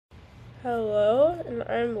Hello, and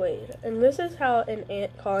I'm Wade, and this is how an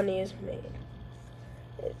ant colony is made.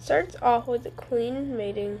 It starts off with the queen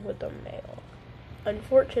mating with the male.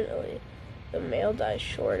 Unfortunately, the male dies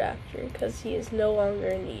short after because he is no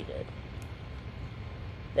longer needed.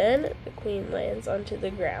 Then the queen lands onto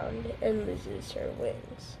the ground and loses her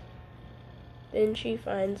wings. Then she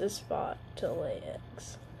finds a spot to lay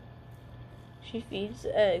eggs. She feeds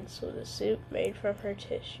the eggs with a soup made from her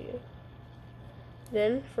tissue.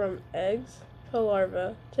 Then, from eggs to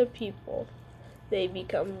larvae to people, they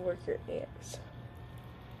become worker ants.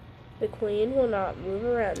 The queen will not move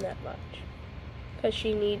around that much, because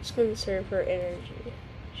she needs to conserve her energy.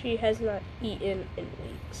 She has not eaten in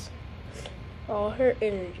weeks. All her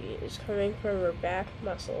energy is coming from her back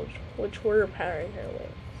muscles, which were powering her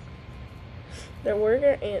wings. The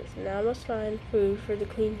worker ants now must find food for the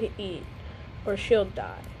queen to eat, or she'll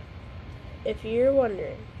die. If you're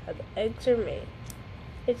wondering how the eggs are made,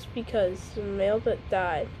 it's because the male that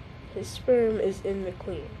died, his sperm is in the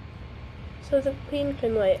queen. So the queen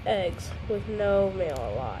can lay eggs with no male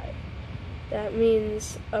alive. That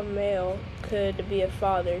means a male could be a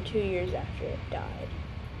father 2 years after it died.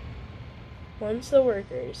 Once the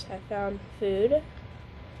workers have found food,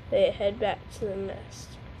 they head back to the nest.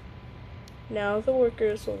 Now the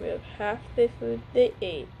workers will give half the food they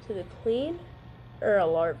ate to the queen or a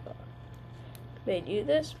larva. They do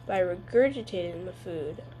this by regurgitating the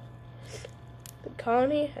food. The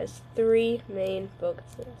colony has 3 main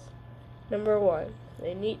focuses. Number 1,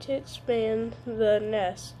 they need to expand the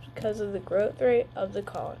nest because of the growth rate of the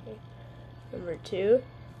colony. Number 2,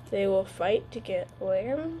 they will fight to get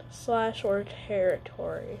land or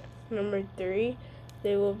territory. Number 3,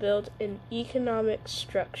 they will build an economic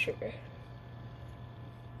structure.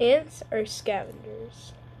 Ants are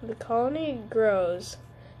scavengers. The colony grows.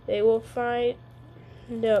 They will find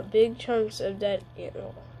big chunks of dead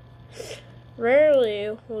animal.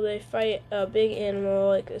 Rarely will they fight a big animal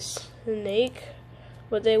like a snake,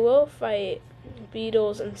 but they will fight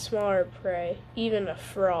beetles and smaller prey, even a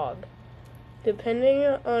frog. Depending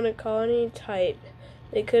on a colony type,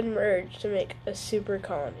 they could merge to make a super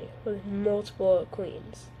colony with multiple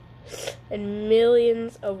queens and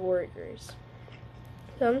millions of workers.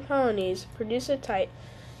 Some colonies produce a type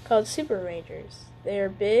called super majors. They are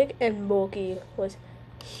big and bulky with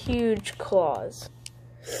huge claws.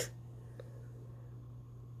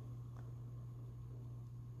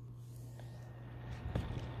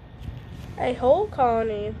 A whole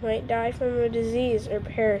colony might die from a disease or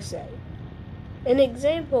parasite. An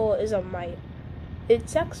example is a mite. It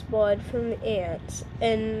sucks blood from the ants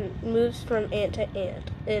and moves from ant to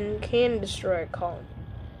ant and can destroy a colony.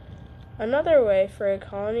 Another way for a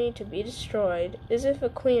colony to be destroyed is if a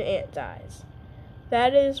queen ant dies.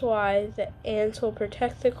 That is why the ants will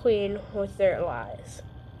protect the queen with their lives.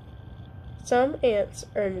 Some ants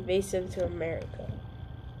are invasive to America,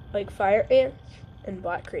 like fire ants and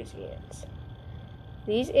black crazy ants.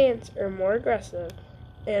 These ants are more aggressive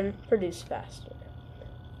and produce faster.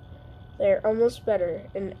 They are almost better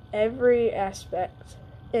in every aspect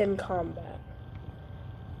in combat.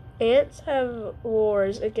 Ants have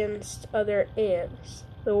wars against other ants.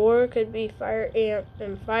 The war could be fire ant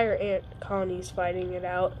and fire ant colonies fighting it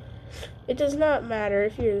out. It does not matter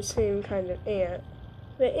if you're the same kind of ant.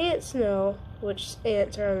 The ants know which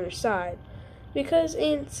ants are on their side, because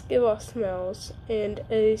ants give off smells, and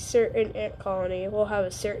a certain ant colony will have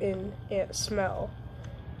a certain ant smell.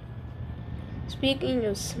 Speaking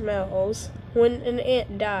of smells, when an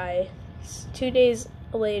ant dies, 2 days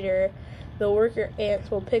later, the worker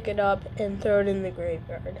ants will pick it up and throw it in the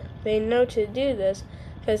graveyard. They know to do this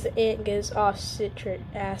because the ant gives off citric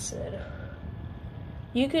acid.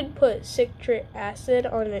 You could put citric acid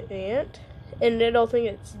on an ant, and it'll think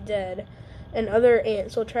it's dead, and other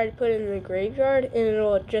ants will try to put it in the graveyard, and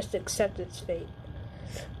it'll just accept its fate.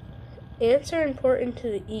 Ants are important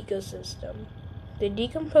to the ecosystem. They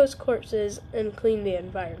decompose corpses and clean the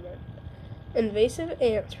environment. Invasive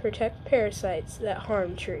ants protect parasites that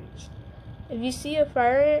harm trees. If you see a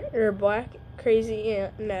fire ant or a black crazy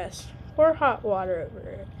ant nest, pour hot water over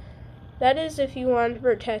it. That is if you want to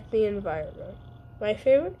protect the environment. My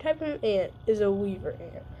favorite type of ant is a weaver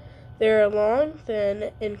ant. They are long,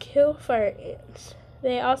 thin, and kill fire ants.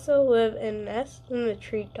 They also live in nests in the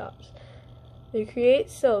treetops. They create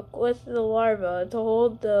silk with the larvae to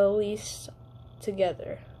hold the leaves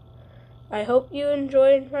together. I hope you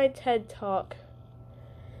enjoyed my TED Talk.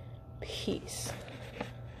 Peace.